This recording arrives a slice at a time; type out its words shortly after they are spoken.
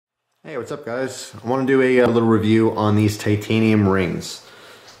Hey, what's up guys? I want to do a little review on these titanium rings.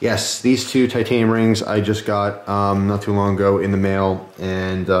 Yes, these two titanium rings I just got not too long ago in the mail,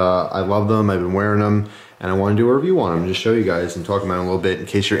 and I love them. I've been wearing them, and I want to do a review on them, just show you guys and talk about them a little bit in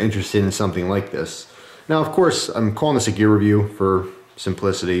case you're interested in something like this. Now, of course, I'm calling this a gear review for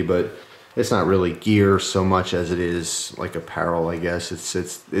simplicity, but it's not really gear so much as it is like apparel, I guess.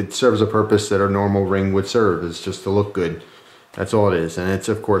 It serves a purpose that a normal ring would serve, is just to look good. That's all it is, and it's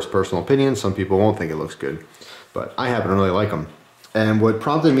of course personal opinion. Some people won't think it looks good, but I happen to really like them. And what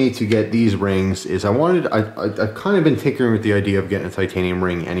prompted me to get these rings is I've kind of been tinkering with the idea of getting a titanium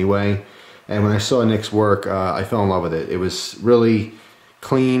ring anyway. And when I saw Nick's work, I fell in love with it. It was really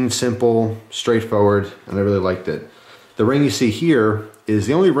clean, simple, straightforward, and I really liked it. The ring you see here is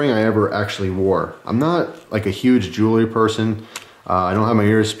the only ring I ever actually wore. I'm not like a huge jewelry person. I don't have my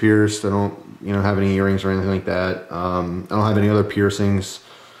ears pierced. I don't have any earrings or anything like that. I don't have any other piercings.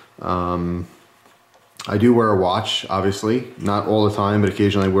 I do wear a watch, obviously. Not all the time, but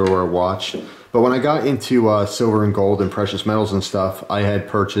occasionally I wear a watch. But when I got into silver and gold and precious metals and stuff, I had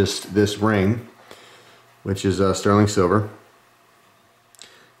purchased this ring, which is sterling silver.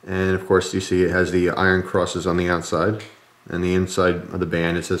 And of course, you see it has the iron crosses on the outside. And the inside of the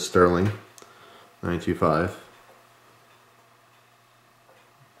band, it says sterling 925.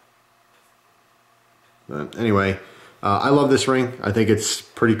 But anyway, I love this ring. I think it's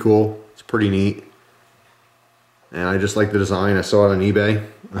pretty cool. It's pretty neat. And I just like the design. I saw it on eBay.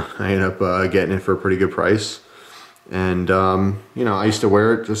 I ended up getting it for a pretty good price. And, I used to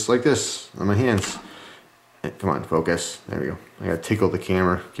wear it just like this on my hands. Come on, focus. There we go. I gotta tickle the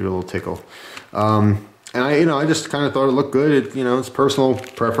camera. Give it a little tickle. And I just kind of thought it looked good. It's personal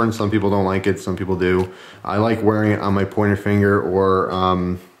preference. Some people don't like it. Some people do. I like wearing it on my pointer finger or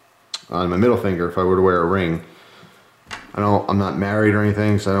on my middle finger if I were to wear a ring. I'm not married or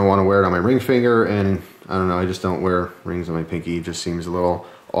anything, so I don't want to wear it on my ring finger, and I don't know, I just don't wear rings on my pinky. It just seems a little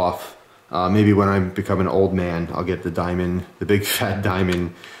off. Maybe when I become an old man, I'll get the big fat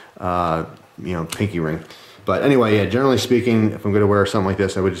diamond, pinky ring. But anyway, yeah, generally speaking, if I'm going to wear something like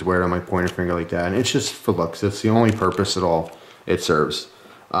this, I would just wear it on my pointer finger like that, and it's just for looks. It's the only purpose at all it serves.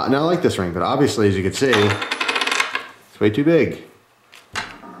 Now I like this ring, but obviously, as you can see, it's way too big.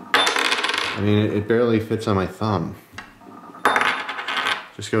 I mean, it barely fits on my thumb.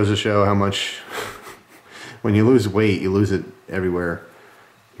 Just goes to show how much, when you lose weight, you lose it everywhere.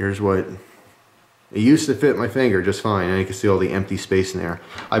 Here's what, it used to fit my finger just fine, and you can see all the empty space in there.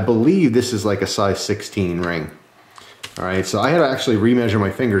 I believe this is like a size 16 ring. All right, so I had to actually remeasure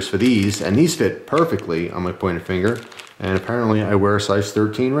my fingers for these, and these fit perfectly on my pointer finger, and apparently I wear a size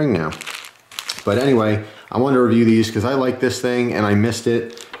 13 ring now. But anyway, I wanted to review these because I like this thing and I missed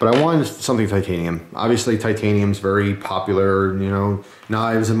it, but I wanted something titanium. Obviously titanium's very popular,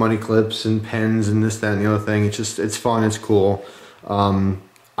 knives and money clips and pens and this, that, and the other thing. It's fun, it's cool.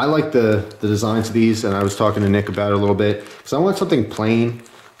 I like the designs of these, and I was talking to Nick about it a little bit, because I want something plain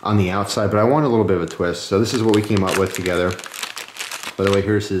on the outside, but I want a little bit of a twist. So this is what we came up with together. By the way,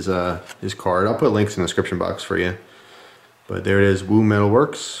 here's his card. I'll put links in the description box for you. But there it is, Woo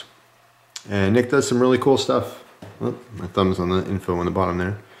Metalworks. And Nick does some really cool stuff. Oh, my thumb's on the info on the bottom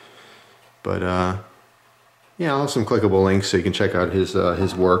there. But yeah, I'll have some clickable links so you can check out his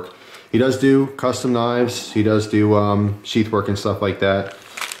work. He does do custom knives. He does do sheath work and stuff like that.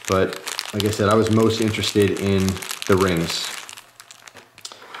 But like I said, I was most interested in the rings.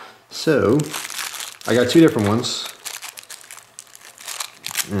 So I got two different ones.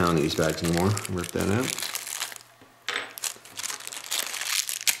 I don't need these bags anymore. Rip that out.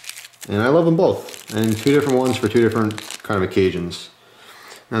 And I love them both, and two different ones for two different kind of occasions.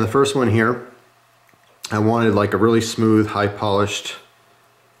 Now the first one here, I wanted like a really smooth, high polished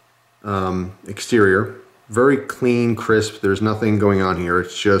exterior. Very clean, crisp, there's nothing going on here,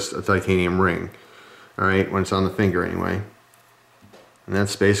 it's just a titanium ring. Alright, when it's on the finger anyway. And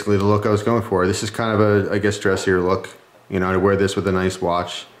that's basically the look I was going for. This is kind of a, I guess, dressier look. I wear this with a nice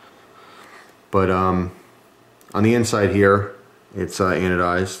watch. But on the inside here, it's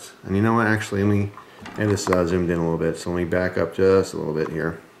anodized, and you know what, actually let me have this zoomed in a little bit, so let me back up just a little bit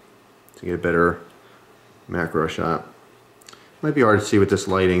here to get a better macro shot. Might be hard to see with this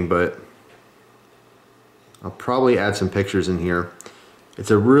lighting, but I'll probably add some pictures in here.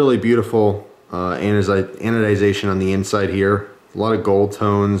 It's a really beautiful anodization on the inside here. A lot of gold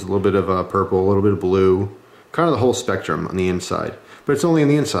tones, a little bit of purple, a little bit of blue, kind of the whole spectrum on the inside, but it's only on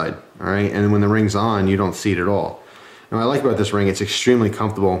the inside, all right, and when the ring's on, you don't see it at all. And what I like about this ring, it's extremely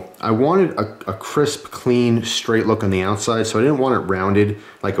comfortable. I wanted a crisp, clean, straight look on the outside, so I didn't want it rounded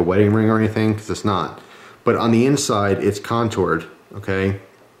like a wedding ring or anything, because it's not. But on the inside, it's contoured, okay?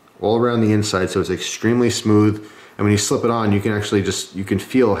 all around the inside, so it's extremely smooth. And when you slip it on, you can actually you can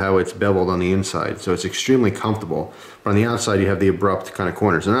feel how it's beveled on the inside. So it's extremely comfortable. But on the outside, you have the abrupt kind of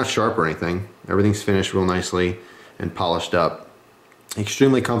corners. They're not sharp or anything. Everything's finished real nicely and polished up.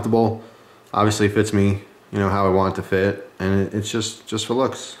 Extremely comfortable. Obviously fits me, you know, how I want it to fit. And it's just for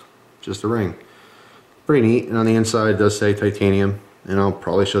looks, just a ring. Pretty neat. And on the inside, it does say titanium. And I'll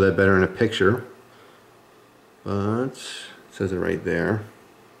probably show that better in a picture. But it says it right there.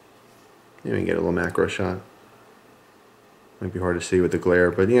 Maybe we can get a little macro shot. Might be hard to see with the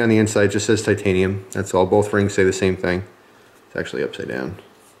glare, but yeah, on the inside it just says titanium. That's all. Both rings say the same thing. It's actually upside down.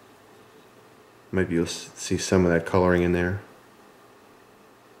 Might be able to see some of that coloring in there.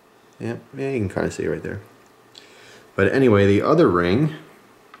 Yeah, you can kind of see it right there. But anyway, the other ring,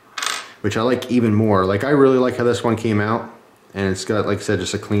 which I like even more, like I really like how this one came out, and it's got, like I said,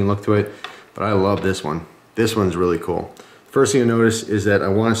 just a clean look to it, but I love this one. This one's really cool. First thing you'll notice is that I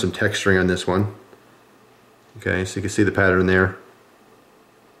wanted some texturing on this one. Okay, so you can see the pattern there.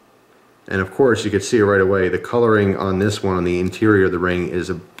 And of course, you can see it right away. The coloring on this one, on the interior of the ring, is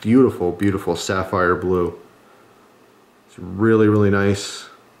a beautiful, beautiful sapphire blue. It's really, really nice.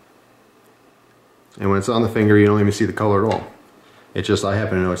 And when it's on the finger, you don't even see the color at all. It's just, I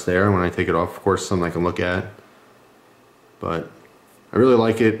happen to know it's there. And when I take it off, of course, something I can look at. But I really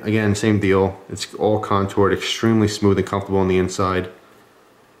like it. Again, same deal. It's all contoured, extremely smooth and comfortable on the inside.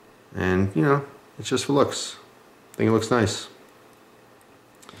 And, you know, it's just for looks. I think it looks nice.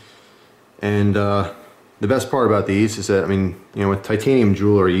 And the best part about these is that, I mean, you know, with titanium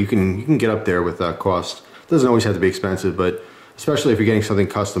jewelry, you can get up there with cost. It doesn't always have to be expensive, but especially if you're getting something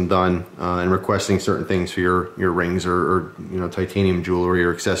custom done and requesting certain things for your rings or you know, titanium jewelry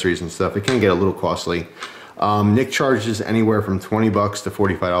or accessories and stuff, it can get a little costly. Nick charges anywhere from $20 to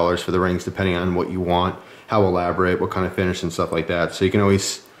 $45 for the rings, depending on what you want, how elaborate, what kind of finish and stuff like that. So you can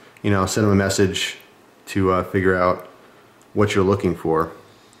always, you know, send him a message to figure out what you're looking for.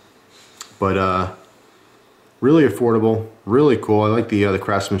 But really affordable, really cool. I like the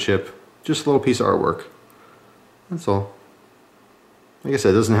craftsmanship. Just a little piece of artwork. That's all. Like I said,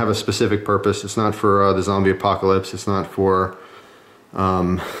 it doesn't have a specific purpose. It's not for the zombie apocalypse. It's not for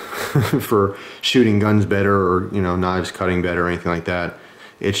for shooting guns better, or, you know, knives cutting better or anything like that.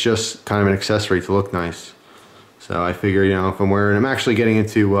 It's just kind of an accessory to look nice. So I figure, you know, if I'm actually getting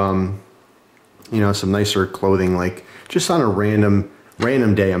into you know, some nicer clothing, like just on a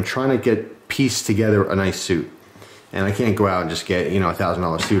random day, I'm trying to piece together a nice suit. And I can't go out and just get, you know,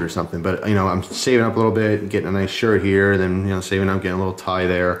 $1,000 suit or something, but, you know, I'm saving up a little bit, getting a nice shirt here, then, you know, saving up, getting a little tie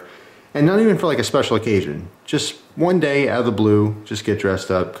there. And not even for like a special occasion. Just one day out of the blue, just get dressed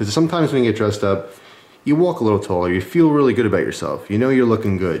up. Because sometimes when you get dressed up, you walk a little taller, you feel really good about yourself. You know you're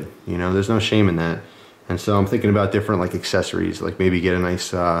looking good, you know, there's no shame in that. And so I'm thinking about different like accessories, like maybe get a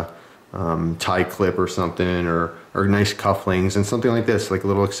nice tie clip or something, or nice cufflinks and something like this, like a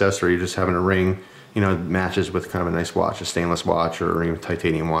little accessory, just having a ring, you know, matches with kind of a nice watch, a stainless watch or even a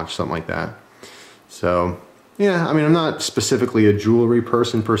titanium watch, something like that. So yeah, I mean, I'm not specifically a jewelry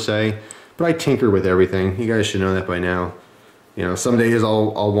person per se, but I tinker with everything. You guys should know that by now. You know, some days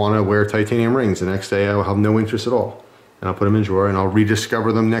I'll want to wear titanium rings, the next day I'll have no interest at all. And I'll put them in a drawer and I'll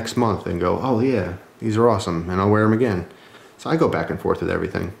rediscover them next month and go, oh yeah, these are awesome, and I'll wear them again. So I go back and forth with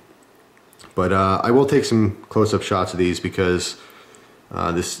everything. But I will take some close-up shots of these because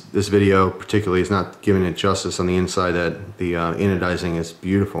this video particularly is not giving it justice on the inside. That the anodizing is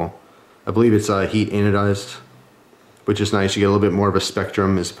beautiful. I believe it's heat anodized, which is nice. You get a little bit more of a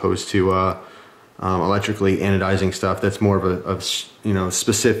spectrum as opposed to electrically anodizing stuff. That's more of a you know,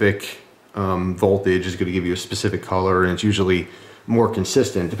 specific voltage is going to give you a specific color, and it's usually more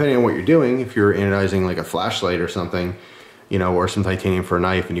consistent depending on what you're doing. If you're anodizing like a flashlight or something, you know, or some titanium for a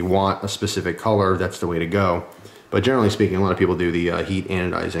knife, and you want a specific color, that's the way to go. But generally speaking, a lot of people do the heat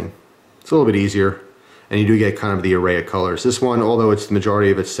anodizing. It's a little bit easier, and you do get kind of the array of colors. This one, although it's the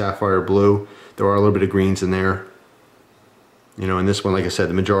majority of it's sapphire blue, there are a little bit of greens in there. You know, and this one, like I said,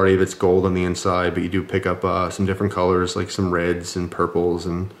 the majority of it's gold on the inside, but you do pick up some different colors, like some reds and purples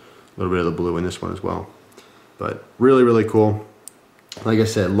and a little bit of the blue in this one as well. But really, really cool. Like I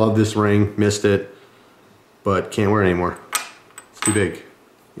said, love this ring, missed it, but can't wear it anymore. It's too big.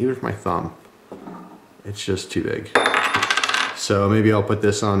 Even for my thumb, it's just too big. So maybe I'll put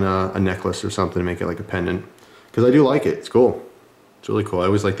this on a necklace or something to make it like a pendant, because I do like it. It's cool. It's really cool. I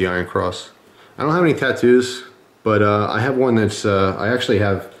always like the Iron Cross. I don't have any tattoos, but I have one that's, I actually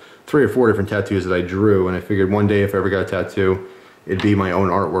have 3 or 4 different tattoos that I drew, and I figured one day if I ever got a tattoo, it'd be my own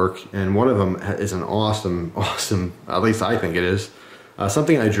artwork. And one of them is an awesome, at least I think it is,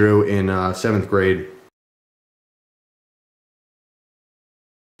 something I drew in 7th grade.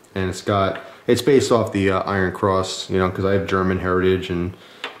 and it's based off the Iron Cross, you know, because I have German heritage, and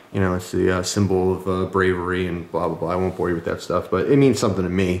you know, it's the symbol of bravery and blah blah blah. I won't bore you with that stuff, but it means something to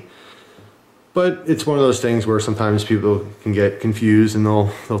me. But it's one of those things where sometimes people can get confused and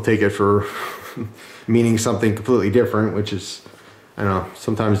they'll take it for meaning something completely different, which is, I don't know,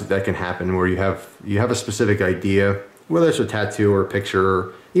 sometimes that can happen where you have a specific idea, whether it's a tattoo or a picture,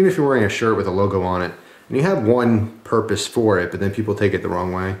 or even if you're wearing a shirt with a logo on it, and you have one purpose for it, but then people take it the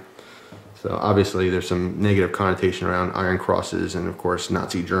wrong way. So obviously there's some negative connotation around Iron Crosses and of course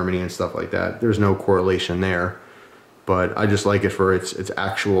Nazi Germany and stuff like that. There's no correlation there, but I just like it for its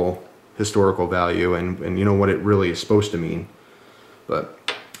actual historical value and you know what it really is supposed to mean. But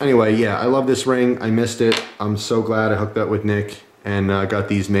anyway, yeah, I love this ring. I missed it. I'm so glad I hooked up with Nick and got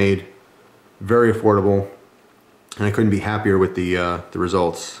these made. Very affordable, and I couldn't be happier with the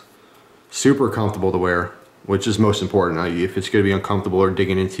results. Super comfortable to wear, which is most important. If it's going to be uncomfortable or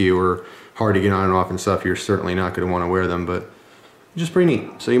digging into you or hard to get on and off and stuff, you're certainly not going to want to wear them, but just pretty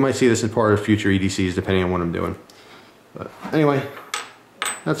neat. So you might see this as part of future EDCs depending on what I'm doing. But anyway,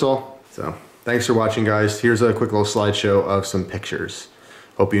 that's all. So thanks for watching, guys. Here's a quick little slideshow of some pictures.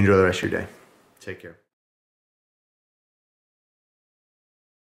 Hope you enjoy the rest of your day. Take care.